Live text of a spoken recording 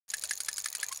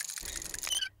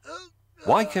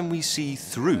Why can we see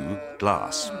through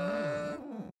glass?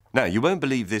 Now, you won't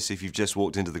believe this if you've just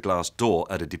walked into the glass door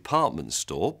at a department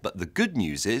store, but the good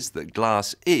news is that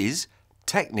glass is,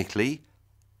 technically,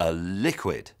 a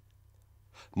liquid.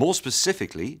 More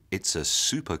specifically, it's a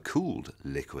supercooled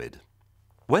liquid.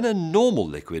 When a normal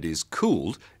liquid is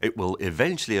cooled, it will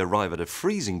eventually arrive at a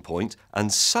freezing point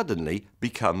and suddenly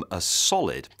become a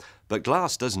solid. But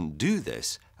glass doesn't do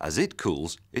this. As it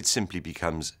cools, it simply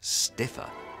becomes stiffer.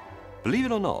 Believe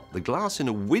it or not, the glass in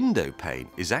a window pane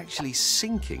is actually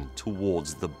sinking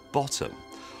towards the bottom.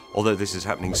 Although this is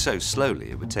happening so slowly,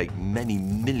 it would take many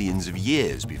millions of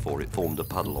years before it formed a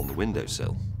puddle on the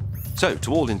windowsill. So,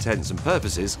 to all intents and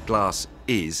purposes, glass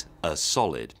is a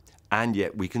solid. And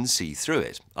yet we can see through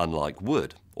it, unlike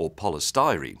wood or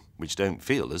polystyrene, which don't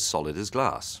feel as solid as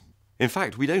glass. In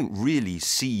fact, we don't really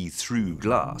see through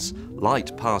glass.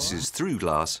 Light passes through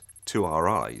glass to our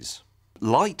eyes.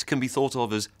 Light can be thought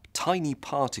of as tiny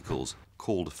particles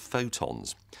called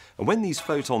photons. And when these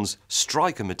photons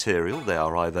strike a material, they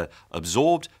are either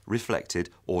absorbed, reflected,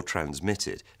 or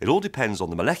transmitted. It all depends on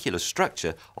the molecular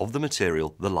structure of the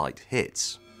material the light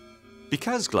hits.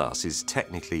 Because glass is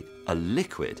technically a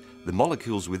liquid, the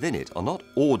molecules within it are not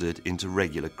ordered into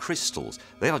regular crystals.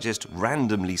 They are just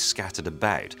randomly scattered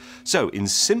about. So, in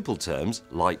simple terms,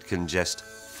 light can just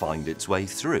find its way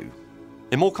through.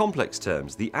 In more complex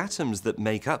terms, the atoms that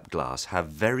make up glass have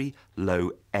very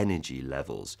low energy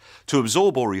levels. To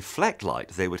absorb or reflect light,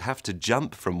 they would have to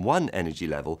jump from one energy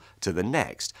level to the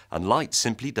next, and light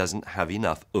simply doesn't have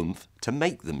enough oomph to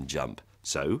make them jump.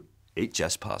 So, it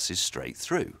just passes straight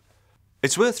through.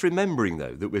 It's worth remembering,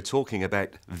 though, that we're talking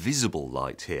about visible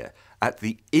light here. At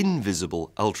the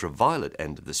invisible ultraviolet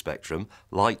end of the spectrum,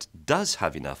 light does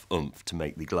have enough oomph to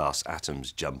make the glass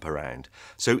atoms jump around.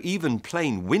 So even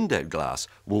plain window glass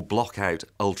will block out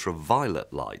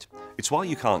ultraviolet light. It's why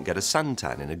you can't get a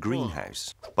suntan in a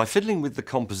greenhouse. By fiddling with the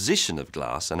composition of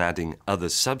glass and adding other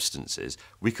substances,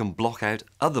 we can block out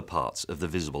other parts of the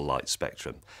visible light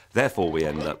spectrum. Therefore, we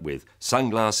end up with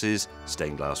sunglasses,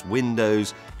 stained glass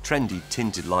windows, trendy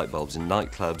tinted light bulbs in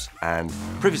nightclubs, and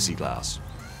privacy glass,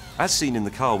 as seen in the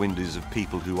car windows of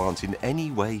people who aren't in any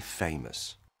way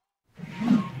famous.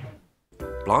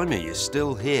 Blimey, you're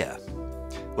still here.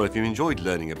 Well, if you enjoyed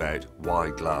learning about why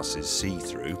glass is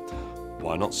see-through,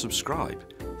 why not subscribe?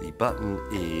 The button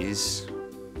is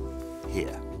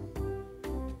here.